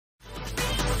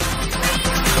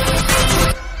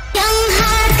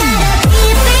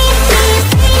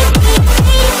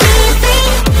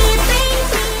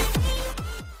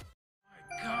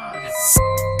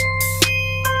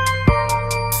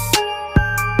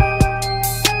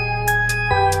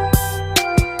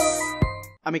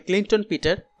আমি Clinton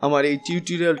Peter. আমার এই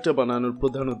টিউটোরিয়ালটা বানানোর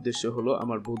প্রধান উদ্দেশ্য হলো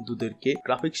আমার বন্ধুদেরকে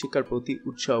গ্রাফিক শেখার প্রতি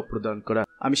উৎসাহ প্রদান করা।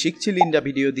 আমি শিখছি লিন্ডা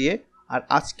ভিডিও দিয়ে। আর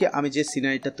আজকে আমি যে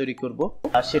সিনারিটা তৈরি করব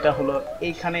সেটা হলো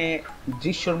এইখানে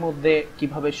দৃশ্যের মধ্যে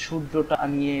কিভাবে সূর্যটা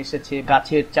নিয়ে এসেছে,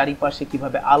 গাছের চারিপাশে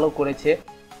কিভাবে আলো করেছে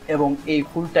এবং এই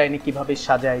ফুলটা এনে কিভাবে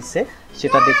সাজাইছে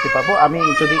সেটা দেখতে পাবো। আমি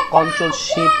যদি কন্ট্রোল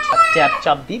শিফট ট্যাব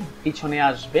চাপ দিই পিছনে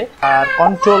আসবে, আর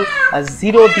কন্ট্রোল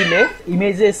 0 দিলে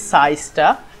ইমেজের সাইজটা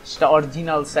সেটা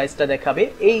অরিজিনাল সাইজটা দেখাবে।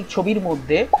 এই ছবির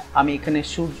মধ্যে আমি এখানে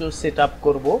সূর্য সেট আপ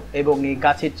করবো এবং এই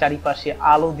গাছের চারিপাশে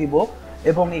আলো দিব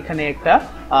এবং এখানে একটা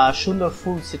সুন্দর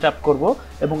ফুল সেট আপ করবো।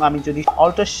 এবং আমি যদি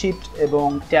অল্টার শিফট এবং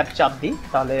ট্যাব চাপ দিই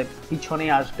তাহলে পিছনে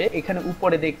আসবে। এখানে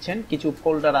উপরে দেখছেন কিছু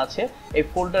ফোল্ডার আছে, এই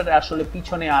ফোল্ডারে আসলে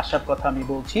পিছনে আসার কথা আমি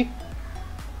বলছি।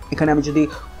 এখানে আমি যদি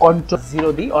কন্ট্রোল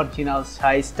 0 দিই অরিজিনাল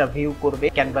সাইজটা ভিউ করবে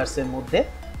ক্যানভাসের মধ্যে।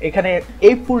 এখানে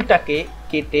এই ফুলটাকে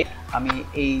কেটে আমি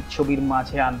এই ছবির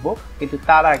মাঝে আনবো, কিন্তু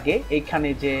তার আগে এখানে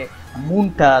যে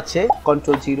মুনটা আছে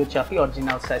কন্ট্রোল 0 চাপি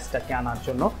অরিজিনাল সাইজটাকে আনার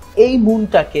জন্য। এই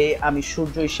মুনটাকে আমি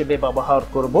সূর্য হিসেবে ব্যবহার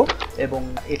করব এবং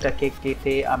এটাকে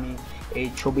কেটে আমি এই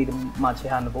ছবির মাঝে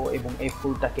আনবো এবং এই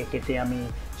ফুলটাকে কেটে আমি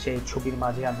সেই ছবির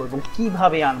মাঝে আনবো এবং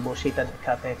কিভাবে আনবো সেটা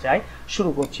দেখাতে চাই। শুরু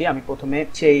করছি। আমি প্রথমে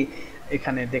সেই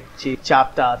এখানে দেখছি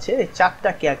চারটা আছে, এই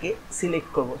চারটাকে আগে সিলেক্ট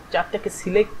করব। চারটাকে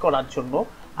সিলেক্ট করার জন্য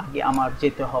আগে আমার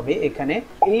যেতে হবে এখানে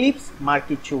এলিপস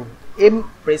মার্কি চুল, এম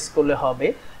প্রেস করলে হবে।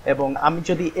 এবং আমি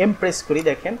যদি এম প্রেস করি,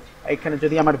 দেখেন এখানে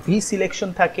যদি আমার ভি সিলেকশন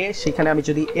থাকে সেখানে আমি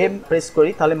যদি এম প্রেস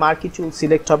করি তাহলে মার্কি চুল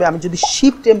সিলেক্ট হবে। আমি যদি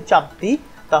শিফট এম চাপ দিই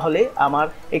তাহলে আমার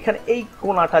এখানে এই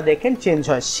কোণাটা দেখেন চেঞ্জ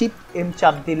হয়। শিফট এম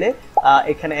চাপ দিলে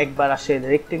এখানে একবার আসে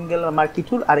রেক্টেঙ্গেল মার্কি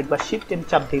টুল, আরেকবার শিফট এম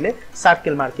চাপ দিলে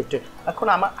সার্কেল মার্কি টুল। এখন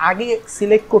আমার আগে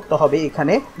সিলেক্ট করতে হবে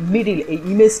এখানে মিডিল, এই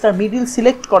ইমেজটা মিডিল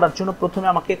সিলেক্ট করার জন্য প্রথমে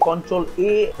আমাকে কন্ট্রোল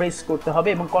এ প্রেস করতে হবে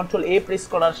এবং কন্ট্রোল এ প্রেস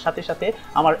করার সাথে সাথে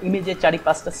আমার ইমেজের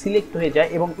চারিপাশটা সিলেক্ট হয়ে যায়।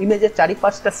 এবং ইমেজের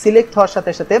চারিপাশটা সিলেক্ট হওয়ার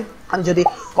সাথে সাথে আমি যদি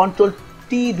কন্ট্রোল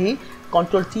টি দিই,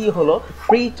 কন্ট্রোল টি হলো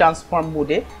ফ্রি ট্রান্সফর্ম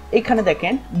মোডে। এখানে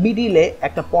দেখেন মিডিলে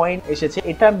একটা পয়েন্ট এসেছে,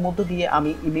 এটার মধ্য দিয়ে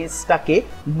আমি ইমেজটাকে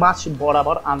মাঝ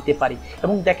বরাবর আনতে পারি।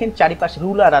 এবং দেখেন চারিপাশে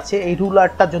রুলার আছে, এই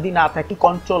রুলারটা যদি না থাকে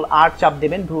কন্ট্রোল আর চাপ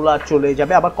দেবেন, রুলার চলে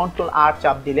যাবে। আবার কন্ট্রোল আর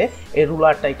চাপ দিলে এই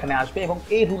রুলারটা এখানে আসবে এবং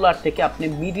এই রুলার থেকে আপনি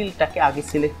মিডিলটাকে আগে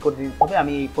সিলেক্ট করে দিতে হবে।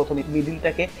 আমি প্রথমে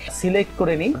মিডিলটাকে সিলেক্ট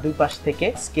করে নিই, দুই পাশ থেকে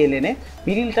স্কেল এনে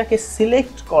মিডিলটাকে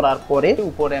সিলেক্ট করার পরে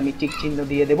উপরে আমি টিক চিহ্ন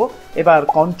দিয়ে দেব। এবার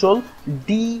কন্ট্রোল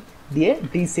ডি দিয়ে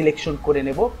ডিসিলেকশন করে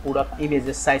নেব পুরো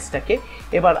ইমেজের সাইজটাকে।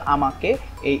 এবার আমাকে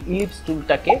এই ইলিপস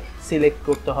টুলটাকে সিলেক্ট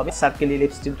করতে হবে, সার্কেল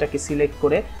ইলিপস টুলটাকে সিলেক্ট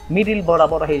করে মিডিল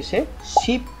বরাবর এসে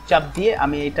শিফট চাপ দিয়ে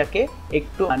আমি এটাকে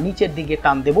একটু নিচের দিকে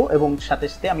টান দেব এবং সাথে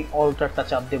সাথে আমি অল্টারটা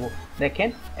চাপ দেব। দেখেন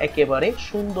একেবারে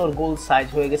সুন্দর গোল সাইজ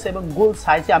হয়ে গেছে। এবং গোল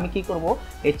সাইজে আমি কি করব,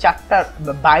 এই চারটার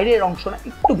বাইরের অংশটা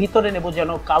একটু ভিতরে নেব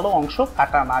যেন কালো অংশ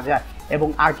কাটা না যায়। এবং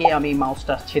আগে আমি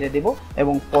মাউসটা ছেড়ে দেব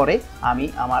এবং পরে আমি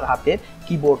আমার হাতের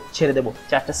কিবোর্ড ছেড়ে দেব।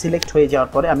 চারটা সিলেক্ট হয়ে যাওয়ার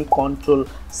পরে আমি কন্ট্রোল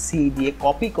সি দিয়ে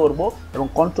কপি করব এবং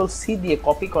কন্ট্রোল সি দিয়ে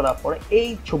কপি করার পরে এই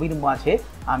ছবির মাঝে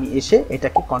আমি এসে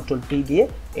এটাকে কন্ট্রোল টি দিয়ে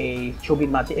এই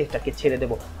ছবির মাঝে এটাকে ছেড়ে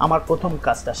দেব। আমার প্রথম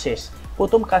কাজটা শেষ।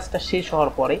 প্রথম কাজটা শেষ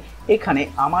হওয়ার পরে এখানে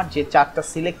আমার যে চারটা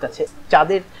সিলেক্ট আছে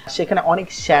চাঁদের সেখানে অনেক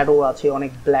শ্যাডো আছে,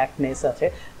 অনেক ব্ল্যাকনেস আছে,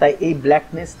 তাই এই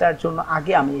ব্ল্যাকনেসটার জন্য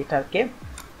আগে আমি এটাকে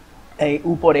এই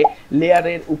উপরে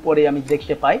লেয়ারের উপরে আমি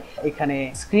দেখতে পাই এখানে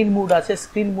স্ক্রিন মুড আছে।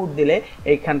 স্ক্রিন মুড দিলে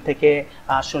এখান থেকে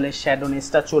আসলে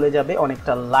শ্যাডোনেসটা চলে যাবে,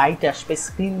 অনেকটা লাইট আসবে,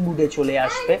 স্ক্রিন মুডে চলে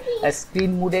আসবে।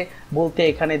 স্ক্রিন মুডে বলতে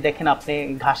এখানে দেখেন আপনি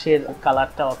ঘাসের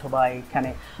কালারটা অথবা এখানে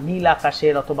নীল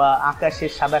আকাশের অথবা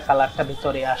আকাশের সাদা কালারটা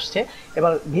ভিতরে আসছে।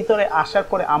 এবার ভিতরে আসার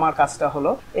পরে আমার কাজটা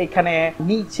হলো এখানে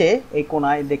নিচে এই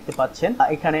কোণায় দেখতে পাচ্ছেন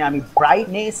এখানে আমি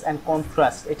ব্রাইটনেস অ্যান্ড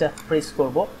কন্ট্রাস্ট এটা প্রেস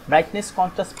করব। ব্রাইটনেস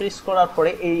কন্ট্রাস্ট প্রেস করার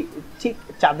পরে এই ঠিক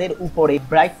চাঁদের উপরে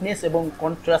ব্রাইটনেস এবং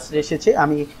কন্ট্রাস্ট এসেছে।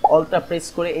 আমি অলটা প্রেস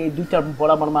করে এই দুইটার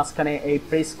বরাবর মাঝখানে এই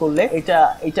প্রেস করলে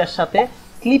এটার সাথে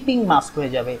ক্লিপিং মাস্ক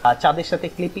হয়ে যাবে। আর চাঁদের সাথে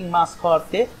ক্লিপিং মাস্ক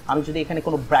হওয়াতে আমি যদি এখানে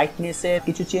কোনো ব্রাইটনেসের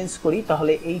কিছু চেঞ্জ করি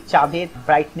তাহলে এই চাঁদের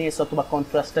ব্রাইটনেস অথবা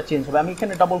কন্ট্রাস্টটা চেঞ্জ হবে। আমি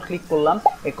এখানে ডাবল ক্লিক করলাম,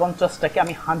 এই কন্ট্রাস্টটাকে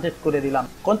আমি 100 করে দিলাম।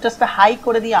 কন্ট্রাস্টটা হাই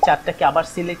করে দিয়ে চাঁদটাকে আবার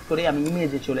সিলেক্ট করে আমি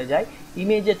ইমেজে চলে যাই।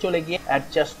 ইমেজে চলে গিয়ে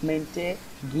অ্যাডজাস্টমেন্টে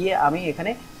গিয়ে আমি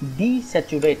এখানে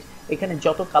ডিস্যাচুরেট, এখানে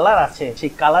যত কালার আছে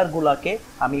সেই কালারগুলোকে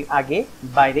আমি আগে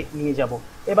বাইরে নিয়ে যাব।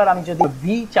 এবার আমি যদি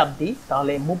ভি চাপ দিই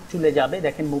তাহলে মুভ চলে যাবে,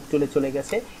 দেখেন মুভ চলে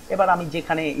গেছে। এবার আমি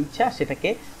যেখানে ইচ্ছা সেটাকে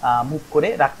মুভ করে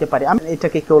রাখতে পারি। আমি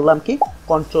এটাকে করলাম কি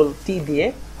কন্ট্রোল টি দিয়ে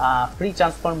ফ্রি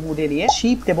ট্রান্সফর্ম মোডে নিয়ে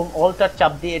শিফট এবং অল্টার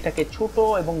চাপ দিয়ে এটাকে ছোট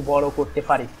এবং বড় করতে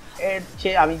পারি। এর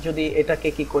চেয়ে আমি যদি এটাকে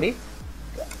কি করি,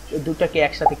 দুটাকে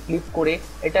একসাথে ক্লিক করে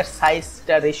এটার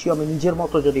সাইজটা রেশিও আমি নিজের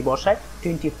মতো যদি বসাই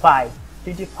 25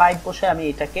 25 বসে আমি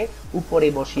এটাকে উপরে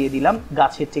বসিয়ে দিলাম,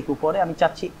 গাছের ঠিক উপরে। আমি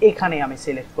চাচ্ছি এখানে আমি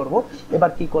সিলেক্ট করব।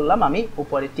 এবার কি করলাম, আমি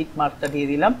উপরে টিক মার্কটা দিয়ে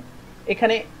দিলাম।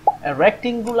 এখানে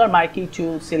রেক্টেঙ্গুলার মার্কিং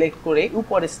টুল সিলেক্ট করে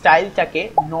উপরে স্টাইলটাকে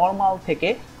নর্মাল থেকে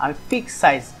আমি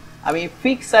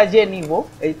ফিক্স সাইজে নিব।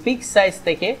 এই ফিক্স সাইজ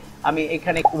থেকে আমি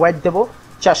এখানে ওয়েট দেব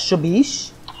 420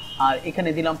 আর এখানে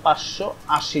দিলাম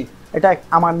 580। এটা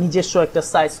আমার নিজস্ব একটা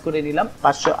সাইজ করে নিলাম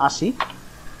 580।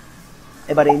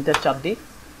 এবার এন্টার চাপ দিই।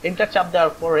 এন্টার চাপ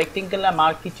দেওয়ার পর রেক্টেঙ্গুলার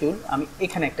মার্কিং টুল আমি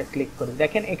এখানে একটা ক্লিক করি।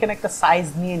 দেখেন এখানে একটা সাইজ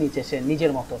নিয়ে নিচ্ছে সে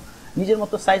নিজের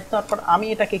মতো সাইজ। তারপর আমি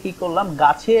এটাকে কি করলাম,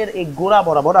 গাছের এই গোড়া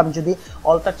বরাবর আমি যদি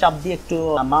অল্টার চাপ দিয়ে একটু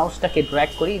মাউসটাকে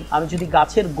ড্র্যাগ করি, আমি যদি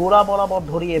গাছের গোড়া বরাবর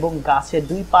ধরি এবং গাছের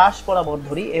দুই পাশ বরাবর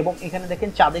ধরি এবং এখানে দেখেন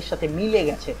চাঁদের সাথে মিলে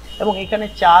গেছে এবং এখানে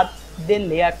চাঁদের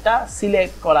লেয়ারটা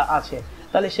সিলেক্ট করা আছে,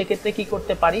 তাহলে সেক্ষেত্রে কি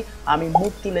করতে পারি, আমি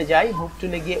মুভ টুলে যাই, মুভ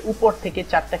টুলে গিয়ে উপর থেকে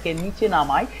চারটাকে নিচে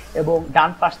নামাই এবং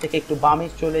ডান পাশ থেকে একটু বামে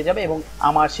চলে যাবে এবং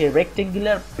আমার সে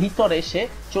রেক্টেঙ্গুলার ভিতরে সে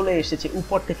চলে এসেছে,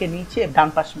 উপর থেকে নিচে ডান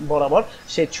পাশ বরাবর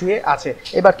সে ছুঁয়ে আছে।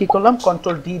 এবার কি করলাম,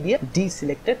 কন্ট্রোল ডি দিয়ে ডি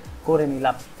সিলেক্টেড করে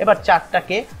নিলাম। এবার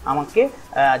চারটাকে আমাকে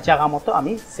জায়গা মতো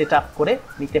আমি সেট আপ করে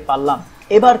নিতে পারলাম।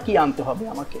 এবার কি আনতে হবে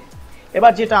আমাকে,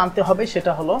 এবার যেটা আনতে হবে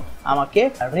সেটা হলো আমাকে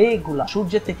রেগুলা,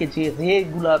 সূর্য থেকে যে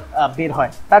রেগুলা বের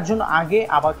হয় তার জন্য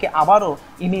আমাকে আবারও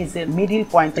ইমেজের মিডিল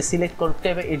পয়েন্টে সিলেক্ট করতে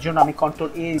হবে। এর জন্য আমি কন্ট্রোল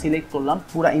এ সিলেক্ট করলাম।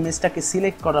 পুরো ইমেজটাকে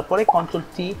সিলেক্ট করার পরে কন্ট্রোল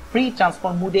টি ফ্রি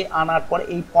ট্রান্সফর্ম মোডে আনার পরে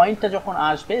এই পয়েন্টটা যখন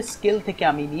আসবে স্কেল থেকে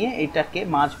আমি নিয়ে এটাকে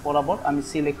মাঝ বরাবর আমি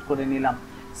সিলেক্ট করে নিলাম।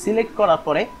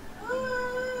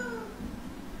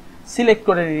 সিলেক্ট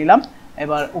করে নিলাম।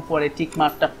 এবার উপরে টিক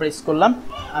মার্কটা প্রেস করলাম।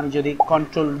 আমি যদি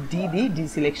কন্ট্রোল ডি দিই, ডি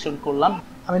সিলেকশন করলাম।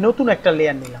 আমি নতুন একটা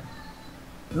লেয়ার নিলাম।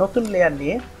 নতুন লেয়ার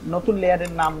নিয়ে নতুন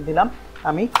লেয়ারের নাম দিলাম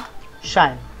আমি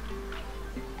শাইন।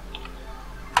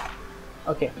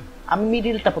 ওকে, আমি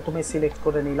মিডিলটা প্রথমে সিলেক্ট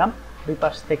করে নিলাম। দুই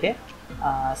পাশ থেকে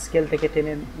স্কেল থেকে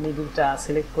টেনে মিডিলটা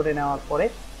সিলেক্ট করে নেওয়ার পরে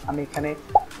আমি এখানে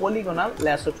পলিগোনাল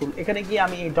ল্যাসো টুল, এখানে গিয়ে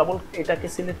আমি এই এটাকে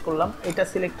সিলেক্ট করলাম। এটা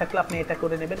সিলেক্ট থাকলে আপনি এটা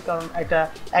করে নেবেন, কারণ এটা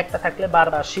একটা থাকলে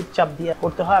বারবার শিফট চাপ দিয়ে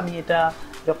করতে হয়। আমি এটা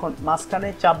যখন মাঝখানে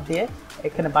চাপ দিয়ে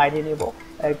এখানে বাইরে নেব,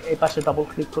 এই পাশে ডবল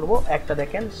ক্লিক করব, একটা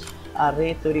দেখেন আর রে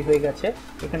তৈরি হয়ে গেছে।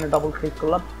 এখানে ডবল ক্লিক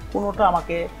করলাম। কোনোটা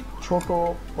আমাকে ছোট,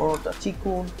 কোনোটা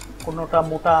চিকুন, কোনোটা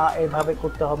মোটা, এভাবে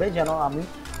করতে হবে যেন আমি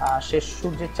শেষ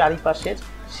সূর্যের চারিপাশের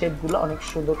শেপগুলো অনেক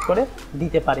সুন্দর করে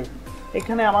দিতে পারি।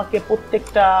 এখানে আমাকে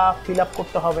প্রত্যেকটা ফিল আপ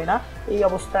করতে হবে না। এই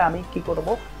অবস্থায় আমি কি করব,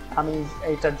 আমি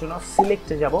এইটার জন্য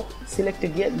সিলেক্টে যাব। সিলেক্টে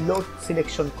গিয়ে লোড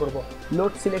সিলেকশন করব।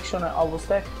 লোড সিলেকশনের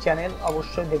অবস্থায় চ্যানেল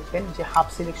অবশ্যই দেখবেন যে হাফ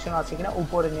সিলেকশন আছে কিনা।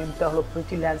 উপরে নেমটা হলো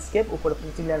প্রিটি ল্যান্ডস্কেপ, উপরে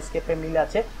প্রিটি ল্যান্ডস্কেপে মিলে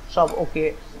আছে, সব ওকে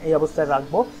এই অবস্থায়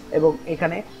রাখবো। এবং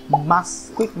এখানে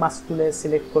কুইক মাস্ক টুলে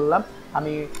সিলেক্ট করলাম।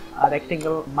 আমি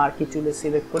রেক্টেঙ্গেল মার্কি টুলে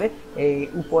সিলেক্ট করে এই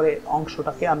উপরে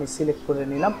অংশটাকে আমি সিলেক্ট করে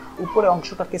নিলাম। উপরে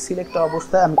অংশটাকে সিলেক্ট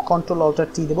অবস্থায় আমি কন্ট্রোল অল্টার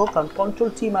টি দেবো, কারণ কন্ট্রোল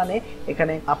টি মানে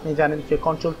এখানে আপনি জানেন যে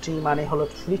কন্ট্রোল টি মানে হলো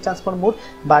free transform mode,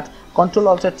 but control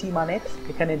alter টি মানে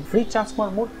এখানে ফ্রি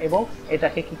ট্রান্সফর্ম মোড এবং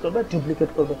এটাকে কি করবে, ডুপ্লিকেট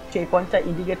করবে। সেই পয়েন্টটা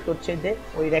ইন্ডিকেট করছে যে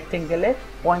ওই রেক্টেঙ্গেলের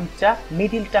পয়েন্টটা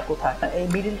মিডিলটা কোথায়। এই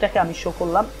মিডিলটাকে আমি শো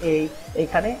করলাম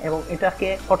এইখানে এবং এটাকে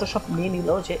ফটোশপ নিয়ে নিল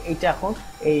যে এইটা এখন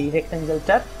এই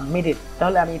রেক্টেঙ্গেলটার মিডিল।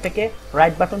 তাহলে আমি এটাকে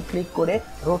রাইট বাটন ক্লিক করে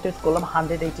রোটেট করলাম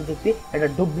 180 ডিগ্রি, এটা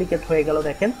ডুপ্লিকেট হয়ে গেল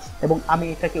দেখেন। এবং আমি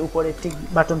এটাকে উপরে টিক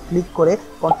বাটন ক্লিক করে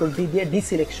কন্ট্রোল ডি দিয়ে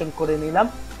ডিসিলেকশন করে নিলাম,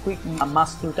 কুইক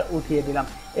মাস্ক টুলটা উঠিয়ে দিলাম।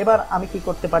 এবার আমি কি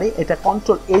করতে পারি, এটা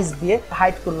কন্ট্রোল এইচ দিয়ে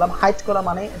হাইড করলাম। হাইড করা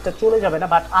মানে এটা চলে যাবে না,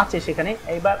 বাট আছে সেখানে।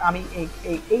 এবার আমি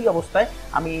এই অবস্থায়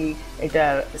আমি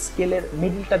এটার স্কেলের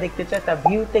মিডিলটা দেখতে চাই, তার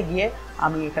ভিউতে গিয়ে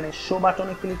আমি এখানে শো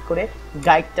বাটনে ক্লিক করে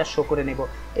গাইডটা শো করে নেব।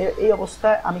 এই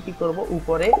অবস্থায় আমি কি করব,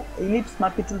 উপরে ইলিপস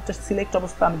মার্কি টুলটা সিলেক্ট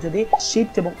অবস্থা আমি যদি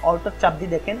শিফট এবং অল্টার চাপ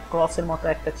দিয়ে দেখেন ক্রসের মতো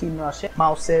একটা চিহ্ন আসে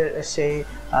মাউসের সেই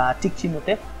টিক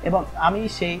চিহ্নতে, এবং আমি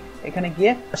সেই এখানে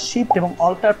গিয়ে শিফট এবং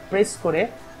অল্টার প্রেস করে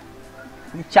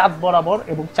চাঁদ বরাবর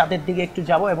এবং চাঁদের দিকে একটু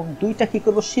যাব এবং দুইটা কি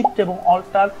করব, শিফট এবং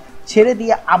অল্টার ছেড়ে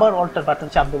দিয়ে আবার অল্টার বাটন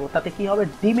চাপ দেবো। তাতে কি হবে,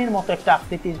 ডিমের মতো একটা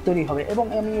আকৃতি তৈরি হবে। এবং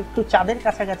আমি একটু চাঁদের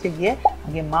কাছাকাছি গিয়ে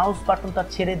আগে মাউস বাটনটা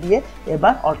ছেড়ে দিয়ে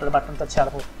এবার অল্টার বাটনটা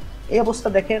ছাড়বো। এই অবস্থা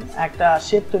দেখেন একটা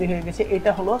শেপ তৈরি হয়ে গেছে।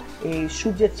 এটা হলো এই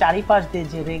সূর্যের চারিপাশ দিয়ে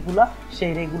যে রেগুলা,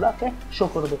 সেই রেগুলাকে শো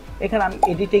করবে। এখানে আমি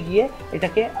এডিটে গিয়ে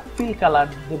এটাকে ফিল কালার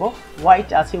দেব, হোয়াইট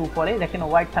আছে উপরে দেখেন,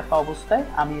 হোয়াইট থাকা অবস্থায়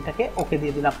আমি এটাকে ওকে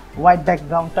দিয়ে দিলাম। হোয়াইট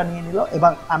ব্যাকগ্রাউন্ডটা নিয়ে নিল।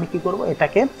 এবং আমি কি করব,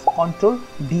 এটাকে কন্ট্রোল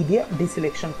ডি দিয়ে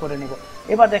ডিসিলেকশন করে নেব।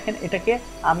 এবার দেখেন এটাকে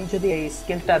আমি যদি এই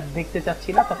স্কেলটা দেখতে চাচ্ছি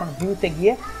না, তখন ভিউতে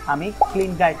গিয়ে আমি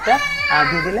ক্লিন গাইডটা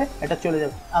দিয়ে দিলে এটা চলে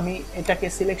যাবে। আমি এটাকে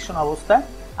সিলেকশন অবস্থায়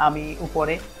আমি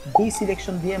উপরে ডি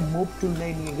সিলেকশন দিয়ে মুভ টুল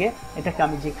নিয়ে গিয়ে এটাকে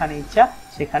আমি যেখানে ইচ্ছা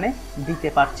সেখানে দিতে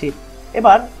পারছি।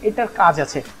 এবার এটার কাজ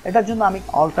আছে, এটার জন্য আমি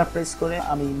অল্টার প্রেস করে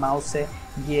আমি মাউসে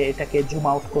গিয়ে এটাকে জুম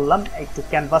আউট করলাম, একটু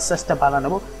ক্যানভাস সাইজটা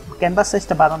বাড়ানো। ক্যানভাস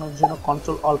সাইজটা বাড়ানোর জন্য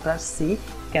কন্ট্রোল অল্টার সি,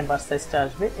 ক্যানভাস সাইজটা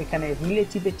আসবে। এখানে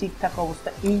রিলেটিভে ঠিক থাকা অবস্থা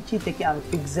ইঞ্চি থেকে আমি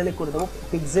পিক্সেলে করে দেবো।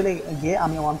 পিক্সেলে গিয়ে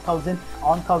আমি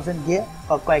 1000 গিয়ে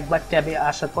কয়েকবার ট্যাবে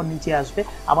আসার পর নিচে আসবে,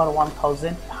 আবার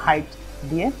 1000 হাইট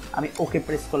দিয়ে আমি ওকে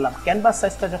প্রেস করলাম। ক্যানভাস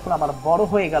সাইজটা যখন আমার বড়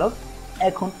হয়ে গেল,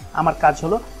 এখন আমার কাজ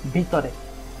হলো ভিতরে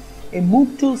এই মুভ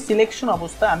টু সিলেকশন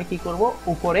অবস্থা আমি কি করব,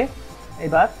 উপরে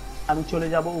এবার আমি চলে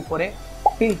যাব উপরে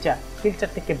ফিল্টার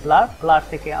থেকে ব্লার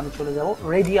থেকে আমি চলে যাব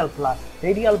রেডিয়াল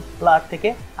ব্লার থেকে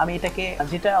আমি এটাকে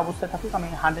যেটা অবস্থায় থাকুক আমি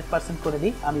 100% করে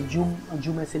দিই। আমি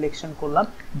জুমে সিলেকশন করলাম,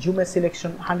 জুমে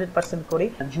সিলেকশন 100% করি।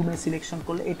 জুমে সিলেকশন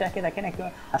করলে এটাকে দেখেন একটা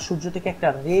সূর্য থেকে একটা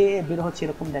রে বের হচ্ছে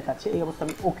এরকম দেখাচ্ছে। এই অবস্থা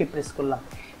আমি ওকে প্রেস করলাম।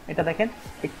 এটা দেখেন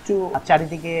একটু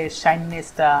চারিদিকে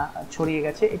শাইননেসটা ছড়িয়ে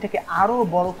গেছে। এটাকে আরো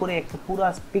বড় করে একটা পুরো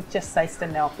পিকচার সাইজটা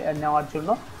নেওয়ার জন্য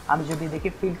আমি যদি দেখি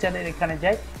ফিল্টারের এখানে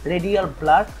যাই, radial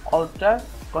blur, alter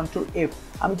control F.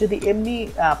 আমি যদি এমনি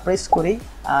প্রেস করি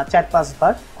 4-5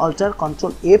 বার, অল্টার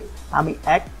কন্ট্রোল এফ, আমি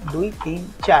 1 2 3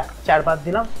 4 বার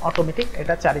দিলাম, অটোমেটিক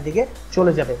এটা চারিদিকে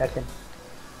চলে যাবে। দেখেন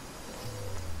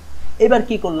এবার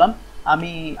কি করলাম,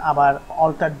 আমি আবার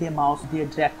অল্টার দিয়ে মাউস দিয়ে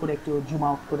ড্র্যাগ করে একটু জুম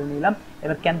আউট করে নিলাম।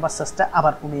 এবার ক্যানভাস সাইজটা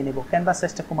আবার কমিয়ে নেব। ক্যানভাস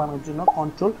সাইজটা কমানোর জন্য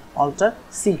কন্ট্রোল অল্টার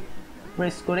সি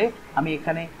প্রেস করে আমি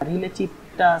এখানে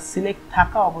রিলেটিভটা সিলেক্ট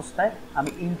থাকা অবস্থায়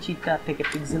আমি ইঞ্চিটা থেকে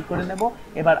পিক্সেল করে নেব।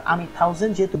 এবার আমি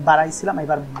 1000 যেহেতু বাড়াইছিলাম,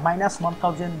 এবার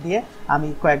 -1000 দিয়ে আমি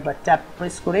কয়েকবার ট্যাপ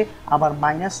প্রেস করে আবার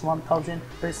 -1000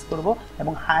 প্রেস করব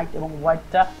এবং হাইট এবং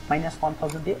ওয়াইডটা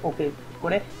 -1000 দিয়ে ওকে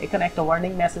করে এখানে একটা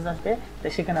ওয়ার্নিং মেসেজ আসবে, তো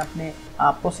সেখানে আপনি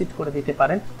প্রসিড করে দিতে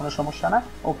পারেন, কোনো সমস্যা না।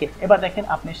 ওকে, এবার দেখেন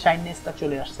আপনি শাইননেসটা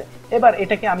চলে আসছে। এবার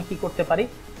এটাকে আমি কি করতে পারি,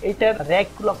 এইটার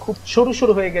র্যাকগুলো খুব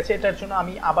সরু হয়ে গেছে, এটার জন্য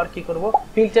আমি আবার কি করব,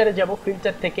 ফিল্টারে যাব,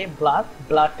 ফিল্টার থেকে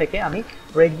ব্লার থেকে আমি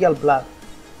রেডিয়াল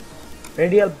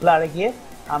ব্লারে গিয়ে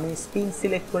আমি স্পিন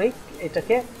সিলেক্ট করে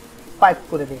এটাকে 5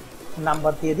 করে দিই,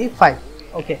 নাম্বার দিয়ে দিই 5।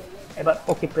 ওকে, এবার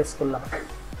ওকে প্রেস করলাম।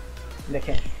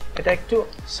 দেখেন এটা একটু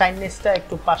শাইননেসটা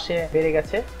একটু পাশে বেড়ে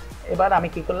গেছে। এবার আমি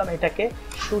কি করলাম, এটাকে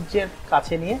সূর্যের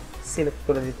কাছে নিয়ে সিলেক্ট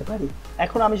করে দিতে পারি।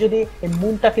 এখন আমি যদি এই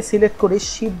মুনটাকে সিলেক্ট করি,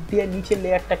 শিফট দিয়ে নিচের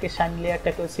লেয়ারটাকে শাইন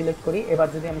লেয়ারটাকে সিলেক্ট করি, এবার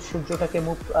যদি আমি সূর্যটাকে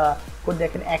মুভ করে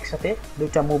দেখেন একসাথে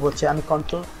দুইটা মুভ হচ্ছে। আমি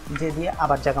কন্ট্রোল জে দিয়ে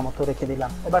আবার জায়গা মতো রেখে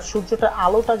দিলাম। এবার সূর্যটা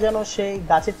আলোটা যেন সেই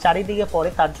গাছের চারিদিকে পড়ে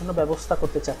তার জন্য ব্যবস্থা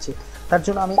করতে চাচ্ছি। তার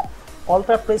জন্য আমি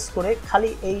অল্টার প্রেস করে খালি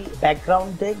এই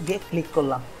ব্যাকগ্রাউন্ডে গিয়ে ক্লিক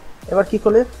করলাম। এবার কি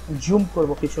করলে জুম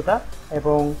করব কিছুটা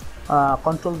এবং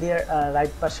কন্ট্রোল দিয়ে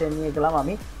রাইট পাশে নিয়ে গেলাম।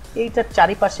 আমি এইটার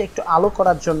চারিপাশে একটু আলো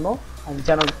করার জন্য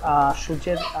যেন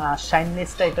সূর্যের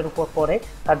শাইননেসটা এটার উপর পড়ে,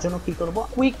 তার জন্য কি করব,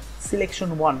 কুইক সিলেকশন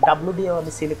 1 ডাব্লিউ দিয়েও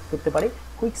আমি সিলেক্ট করতে পারি।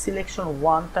 কুইক সিলেকশন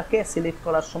 1টাকে সিলেক্ট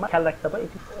করার সময় খেয়াল রাখতে হবে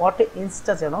এটি অটো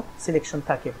ইনস্টা যেন সিলেকশন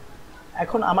থাকে।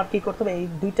 এখন আমার কি করতে হবে, এই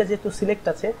দুইটা যেহেতু সিলেক্ট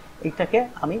আছে এইটাকে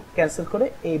আমি ক্যান্সেল করে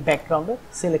এই ব্যাকগ্রাউন্ডে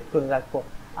সিলেক্ট করে রাখবো।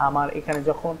 আমার এখানে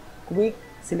যখন কুইক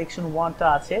সিলেকশন 1টা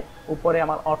আছে, উপরে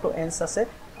আমার অটো এন্স আছে,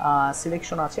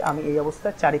 সিলেকশন আছে, আমি এই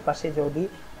অবস্থায় চারিপাশে যদি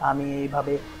আমি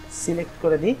এইভাবে সিলেক্ট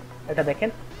করে দিই, এটা দেখেন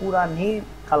পুরা নীল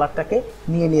কালারটাকে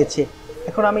নিয়ে নিয়েছে।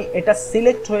 এখন আমি এটা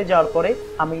সিলেক্ট হয়ে যাওয়ার পরে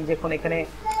আমি যখন এখানে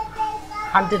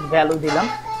 100 ভ্যালু দিলাম,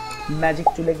 ম্যাজিক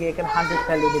টুলে গিয়ে এখানে 100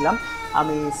 ভ্যালু দিলাম,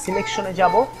 আমি সিলেকশনে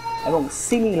যাব এবং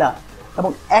সিমিলার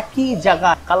এবং একই জায়গা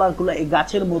কালারগুলো এই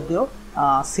গাছের মধ্যেও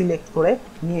সিলেক্ট করে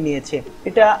নিয়ে নিয়েছে।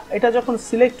 এটা যখন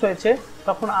সিলেক্ট হয়েছে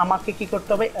তখন আমাকে কি করতে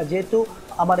হবে, যেহেতু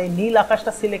আমার এই নীল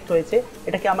আকাশটা সিলেক্ট হয়েছে,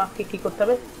 এটাকে আমাকে কি করতে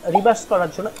হবে, রিভার্স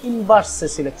করার জন্য ইনভার্সে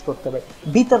সিলেক্ট করতে হবে।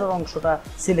 ভিতরের অংশটা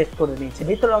সিলেক্ট করে নিয়েছে।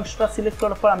 ভিতরের অংশটা সিলেক্ট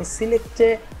করার পর আমি সিলেক্টে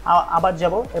আবার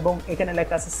যাব এবং এখানে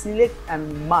লেখা আছে সিলেক্ট অ্যান্ড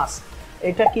মাস্ক।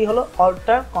 এটা কি হলো,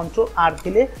 অল্টার কন্ট্রোল আর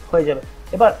দিলে হয়ে যাবে।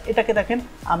 এবার এটাকে দেখেন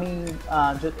আমি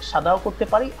সাদাও করতে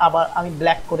পারি, আবার আমি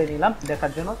ব্ল্যাক করে নিলাম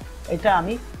দেখার জন্য। এটা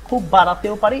আমি খুব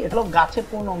বাড়াতেও পারি, এটা হলো গাছের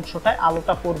কোন অংশটায়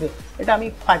আলোটা পড়বে, এটা আমি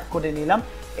 5 করে নিলাম।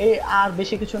 আর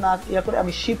বেশি কিছু না ইয়া করে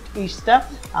আমি শিফট ইসটা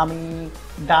আমি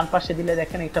ডান পাশে দিলে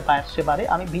দেখেন এটা পাশে বাড়ে,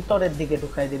 আমি ভিতরের দিকে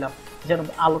ঢুকাই দিলাম যেন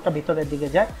আলোটা ভিতরের দিকে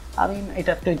যায়। আমি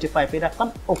এটা 25 রাখলাম,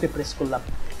 ওকে প্রেস করলাম।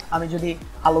 আমি যদি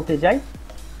আলোতে যাই,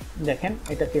 দেখেন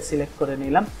এটাকে সিলেক্ট করে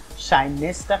নিলাম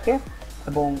শাইননেসটাকে,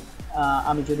 এবং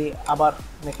আমি যদি আবার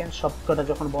দেখেন সবকটা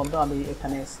যখন বন্ধ, আমি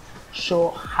এখানে শো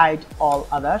হাইড অল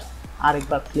আদার্স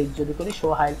আরেকবার ক্লিক যদি করি, শো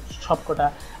হাইড সবকটা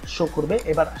শো করবে।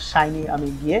 এবার শাইনি আমি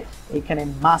গিয়ে এখানে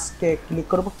মাস্কে ক্লিক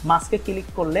করব। মাস্কে ক্লিক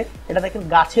করলে এটা দেখেন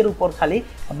গাছের উপর খালি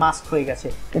মাস্ক হয়ে গেছে,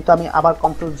 কিন্তু আমি আবার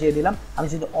কন্ট্রোল জে দিলাম। আমি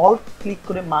যদি অল্ট ক্লিক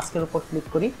করে মাস্কের উপর ক্লিক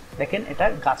করি, দেখেন এটা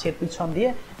গাছের পিছন দিয়ে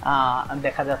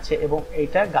দেখা যাচ্ছে এবং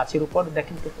এইটা গাছের উপর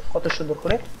দেখেন কত সুন্দর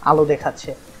করে আলো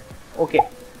দেখাচ্ছে। ওকে,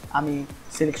 আমি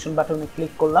সিলেকশন বাটনে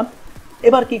ক্লিক করলাম।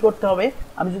 এবার কি করতে হবে,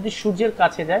 আমি যদি সূর্যের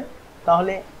কাছে যাই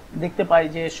তাহলে দেখতে পাই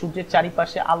যে সূর্যের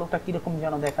চারিপাশে আলোটা কিরকম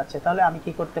যেন দেখাচ্ছে। তাহলে আমি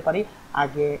কি করতে পারি,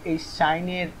 আগে এই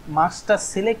শাইনের মাস্কটা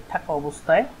সিলেক্ট থাকা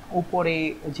অবস্থায় উপরে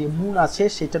যে মুন আছে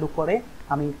সেটার উপরে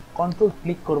আমি কন্ট্রোল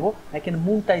ক্লিক করব। দেখেন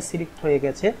মুনটাই সিলেক্ট হয়ে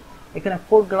গেছে। এখানে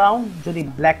ফোরগ্রাউন্ড যদি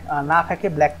ব্ল্যাক না থাকে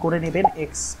ব্ল্যাক করে নেবেন,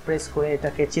 এক্স প্রেস করে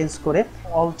এটাকে চেঞ্জ করে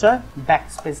অল্টার ব্যাক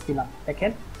স্পেস দিলাম।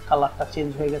 দেখেন কালারটা চেঞ্জ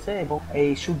হয়ে গেছে এবং এই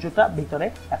সূর্যটা ভিতরে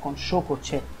এখন শো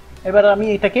করছে। এবার আমি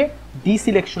এটাকে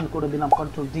ডিসিলেকশন করে দিলাম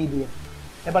কন্ট্রোল ডি দিয়ে।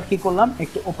 এবার কি করলাম,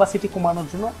 একটু ওপাসিটি কমানোর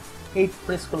জন্য 8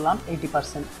 প্রেস করলাম,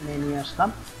 80% নিয়ে আসলাম।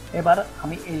 এবার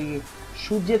আমি এই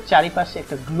সূর্যের চারিপাশে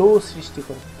একটা গ্লো সৃষ্টি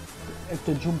করি,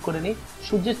 একটু জুম করে নিই।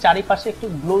 সূর্যের চারিপাশে একটু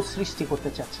গ্লো সৃষ্টি করতে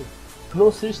চাচ্ছি। গ্লো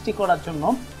সৃষ্টি করার জন্য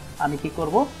আমি কি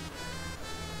করব,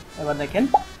 এবার দেখেন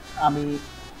আমি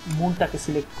মুনটাকে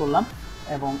সিলেক্ট করলাম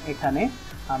এবং এখানে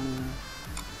আমি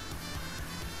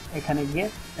এখানে গিয়ে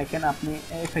দেখেন আপনি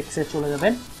এফএক্সে চলে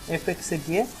যাবেন। এফএক্সে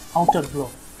গিয়ে আউটার গ্লো,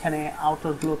 এখানে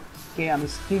আউটার গ্লোকে আমি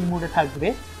স্ক্রিন মোডে থাকবে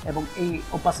এবং এই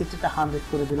ওপাসিটিটা 100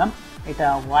 করে দিলাম। এটা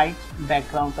হোয়াইট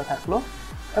ব্যাকগ্রাউন্ডটা থাকলো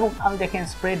এবং আমি দেখেন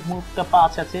স্প্রেড মুডটা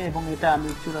 5 আছে এবং এটা আমি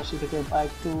 84 থেকে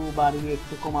একটু বাড়িয়ে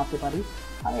একটু কমাতে পারি।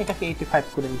 আমি এটাকে 85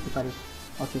 করে দিতে পারি।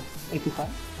 ওকে 85,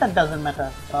 দ্যাট ডাজন্ট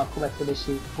ম্যাটার, খুব একটা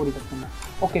বেশি পরিবর্তন না।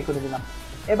 ওকে করে দিলাম।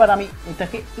 এবার আমি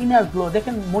এটাকে ইনার গ্লো,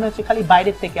 দেখেন মনে হচ্ছে খালি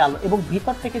বাইরের থেকে আলো এবং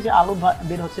ভিতর থেকে যে আলো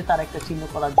বের হচ্ছে তার একটা চিহ্ন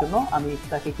করার জন্য আমি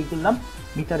এটাকে কি করলাম,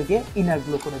 ভিতরে গিয়ে ইনার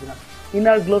গ্লো করে দিলাম।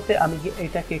 ইনার গ্লোতে আমি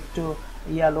এটাকে একটু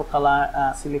ইয়েলো কালার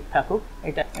সিলেক্ট থাকুক,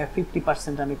 এটা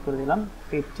 50% আমি করে দিলাম,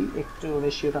 50, একটু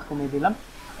রেশিওটা কমিয়ে দিলাম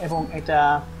এবং এটা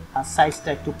সাইজটা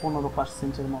একটু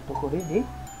 15%-এর মতো করে দিই।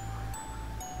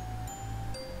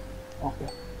 ওকে,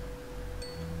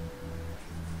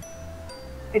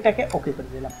 এটাকে ওকে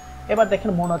করে দিলাম। এবার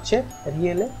দেখেন মনে হচ্ছে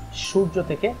রিয়েলে সূর্য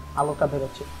থেকে আলোটা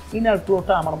বেরোচ্ছে। ইনার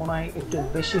গ্লোটা আমার মনে হয় একটু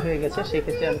বেশি হয়ে গেছে,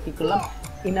 সেক্ষেত্রে আমি কি করলাম,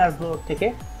 ইনার গ্লো থেকে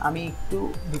আমি একটু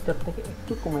ভিতর থেকে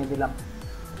একটু কমিয়ে দিলাম,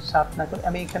 7 না করে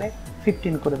আমি এখানে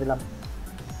 15 করে দিলাম।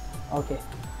 ওকে,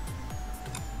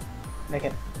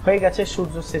 দেখেন হয়ে গেছে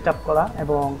সূর্য সেট আপ করা।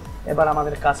 এবং এবার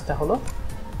আমাদের কাজটা হলো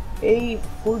এই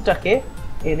ফুলটাকে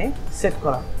এনে সেট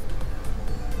করা।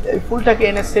 এই ফুলটাকে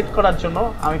এনে সেট করার জন্য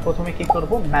আমি প্রথমে কি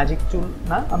করব, ম্যাজিক টুল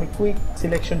না, আমি কুইক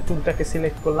সিলেকশন টুলটাকে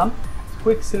সিলেক্ট করলাম।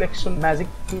 কুইক সিলেকশন ম্যাজিক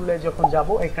টুলে যখন যাব,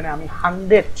 এখানে আমি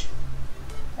 100,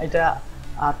 এটা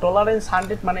টলারেন্স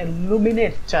 100 মানে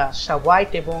লুমিনেটটা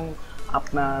হোয়াইট এবং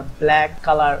আপনার ব্ল্যাক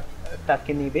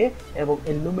কালারটাকে নিবে এবং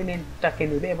ইলুমিনেটটাকে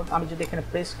নিবে এবং আমি যদি এখানে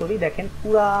প্রেস করি দেখেন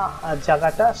পুরা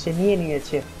জায়গাটা সে নিয়ে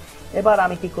নিয়েছে। এবার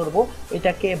আমি কি করব,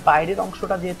 এটাকে বাইরের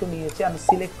অংশটা যেহেতু নিয়েছে আমি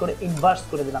সিলেক্ট করে ইনভার্স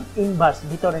করে দিলাম, ইনভার্স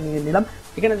ভিতরে নিয়ে নিলাম।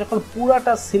 এখানে যখন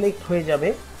পুরাটা সিলেক্ট হয়ে যাবে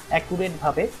অ্যাকুরেট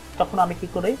ভাবে, তখন আমি কি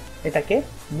করি, এটাকে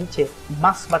নিচে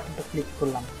মাস্ক বাটনটা ক্লিক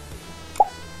করলাম।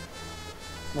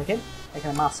 দেখেন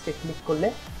এখানে মাস্কে ক্লিক করলে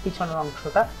পিছনের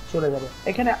অংশটা চলে যাবে।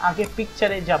 এখানে আগে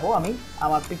পিকচারে যাব, আমি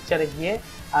আমার পিকচারে গিয়ে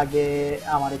আগে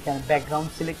আমার এখানে ব্যাকগ্রাউন্ড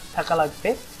সিলেক্ট থাকা লাগবে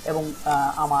এবং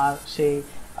আমার সেই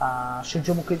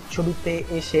সূর্যমুখীর ছবিতে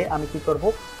এসে আমি কি করব,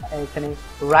 এখানে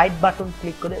রাইট বাটন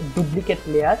ক্লিক করে ডুপ্লিকেট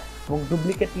লেয়ার এবং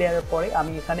ডুপ্লিকেট লেয়ারের পরে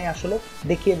আমি এখানে আসলে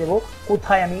দেখিয়ে দেব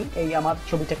কোথায় আমি এই আমার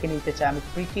ছবিটাকে নিতে চাই। আমি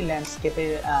প্রিটি ল্যান্ডস্কেপে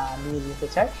নিয়ে যেতে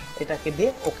চাই, এটাকে দিয়ে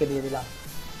ওকে দিয়ে দিলাম।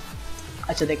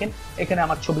 আচ্ছা দেখেন এখানে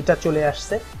আমার ছবিটা চলে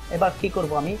আসছে। এবার কি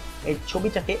করব, আমি এই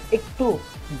ছবিটাকে একটু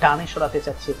ডানে সরাতে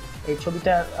চাচ্ছি। এই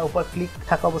ছবিটার উপর ক্লিক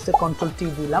থাকা অবস্থায় কন্ট্রোল টি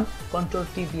দিলাম। কন্ট্রোল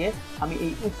টি দিয়ে আমি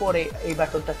এই উপরে এই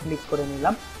বাটনটা ক্লিক করে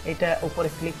নিলাম। এটা উপরে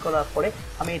ক্লিক করার পরে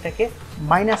আমি এটাকে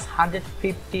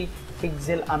 -150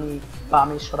 পিক্সেল আমি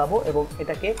বামে সরাবো এবং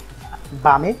এটাকে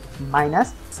বামে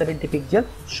 -70 পিক্সেল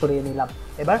সরিয়ে নিলাম।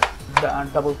 এবার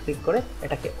ডাবল ক্লিক করে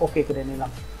এটাকে ওকে করে নিলাম।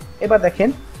 এবার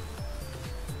দেখেন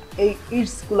এই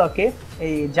ইটসগুলোকে,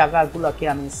 এই জায়গাগুলোকে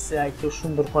আমি একটু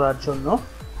সুন্দর করার জন্য,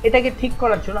 এটাকে ঠিক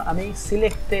করার জন্য আমি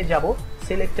সিলেক্টে যাব।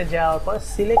 সিলেক্টে যাওয়ার পর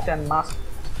সিলেক্ট অ্যান্ড মাস্ক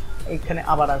এইখানে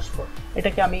আবার আসবো।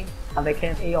 এটাকে আমি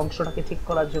দেখেন এই অংশটাকে ঠিক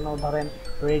করার জন্য ধরেন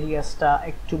রেডিয়াসটা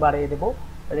একটু বাড়িয়ে দেব।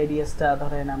 রেডিয়াসটা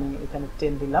ধরেন আমি এখানে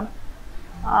 10 দিলাম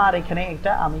আর এখানে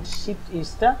এটা আমি শিফট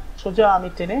ইজটা সোজা আমি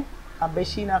টেনে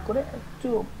বেশি না করে একটু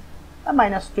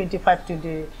 -25,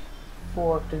 24,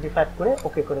 25 করে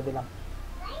ওকে করে দিলাম।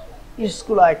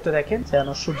 ইটসগুলো একটু দেখেন যেন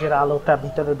সূর্যের আলোটা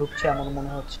ভিতরে ঢুকছে এমন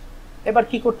মনে হচ্ছে। এবার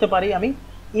কি করতে পারি, আমি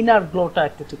ইনার গ্লোটা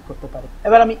একটু ঠিক করতে পারি।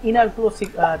 এবার আমি ইনার গ্লো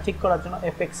ঠিক করার জন্য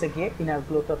এফএক্সে গিয়ে ইনার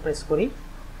গ্লোটা প্রেস করি।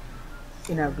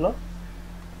 ইনার গ্লো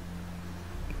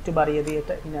একটু বাড়িয়ে দিই,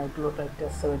 এটা ইনার গ্লোটা একটা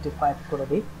 75 করে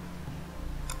দিই,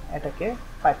 এটাকে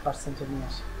 5% নিয়ে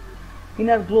আসি।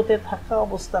 ইনার গ্লোতে থাকা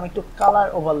অবস্থা আমি একটু কালার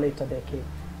ওভারলেটা দেখি।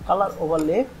 কালার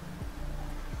ওভারলে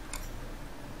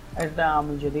এটা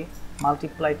আমি যদি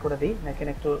মাল্টিপ্লাই করে দিই, দেখেন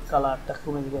একটু কালারটা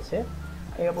কমে গেছে।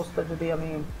 এই অবস্থা যদি আমি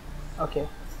ওকে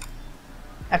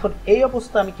এখন এই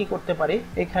অবস্থা আমি কি করতে পারি,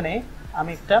 এখানে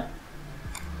আমি একটা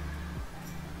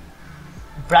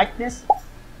ব্রাইটনেস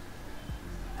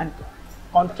অ্যান্ড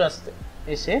কন্ট্রাস্ট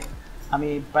এসে আমি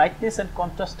ব্রাইটনেস অ্যান্ড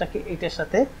কন্ট্রাস্টটাকে এটার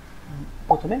সাথে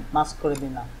প্রথমে মাস্ক করে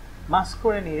দিলাম। মাস্ক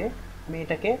করে নিয়ে আমি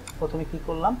এটাকে প্রথমে কি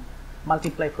করলাম,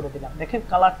 মাল্টিপ্লাই করে দিলাম। দেখেন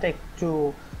কালারটা একটু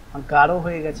গাঢ়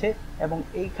হয়ে গেছে। এবং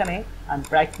এইখানে আমি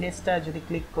ব্রাইটনেসটা যদি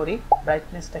ক্লিক করি,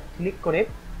 ব্রাইটনেসটা ক্লিক করে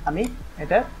আমি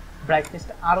এটা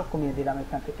ব্রাইটনেসটা আরও কমিয়ে দিলাম,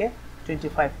 এখান থেকে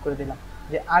 25 করে দিলাম,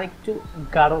 যে আর একটু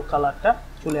গাঢ় কালারটা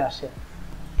চলে আসে।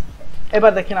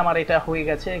 এবার দেখেন আমার এটা হয়ে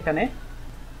গেছে। এখানে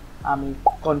আমি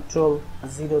কন্ট্রোল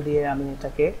 0 দিয়ে আমি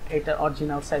এটাকে এটা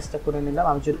অরিজিনাল সাইজটা করে নিলাম।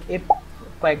 আমি যদি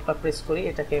কয়েকবার প্রেস করি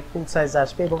এটাকে ফুল সাইজ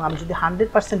আসবে। এবং আমি যদি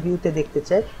 100% ভিউতে দেখতে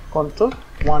চাই, কন্ট্রোল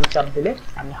 1 চাপ দিলে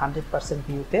আমি 100%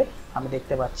 ভিউতে আমি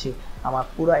দেখতে পাচ্ছি। আমার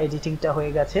পুরো এডিটিংটা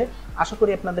হয়ে গেছে। আশা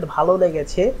করি আপনাদের ভালো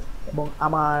লেগেছে। এবং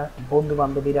আমার বন্ধু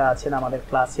বান্ধবীরা আছেন আমাদের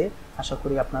ক্লাসে, আশা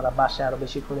করি আপনারা বাসায় আরও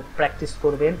বেশি করে প্র্যাকটিস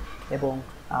করবেন এবং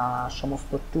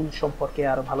সমস্ত টুল সম্পর্কে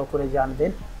আরও ভালো করে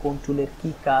জানবেন, কোন টুলের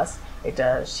কি কাজ। এটা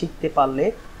শিখতে পারলে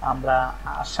আমরা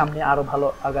সামনে আরও ভালো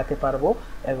আগাতে পারবো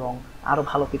এবং আরও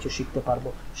ভালো কিছু শিখতে পারবো।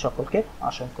 সকলকে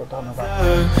অসংখ্য ধন্যবাদ।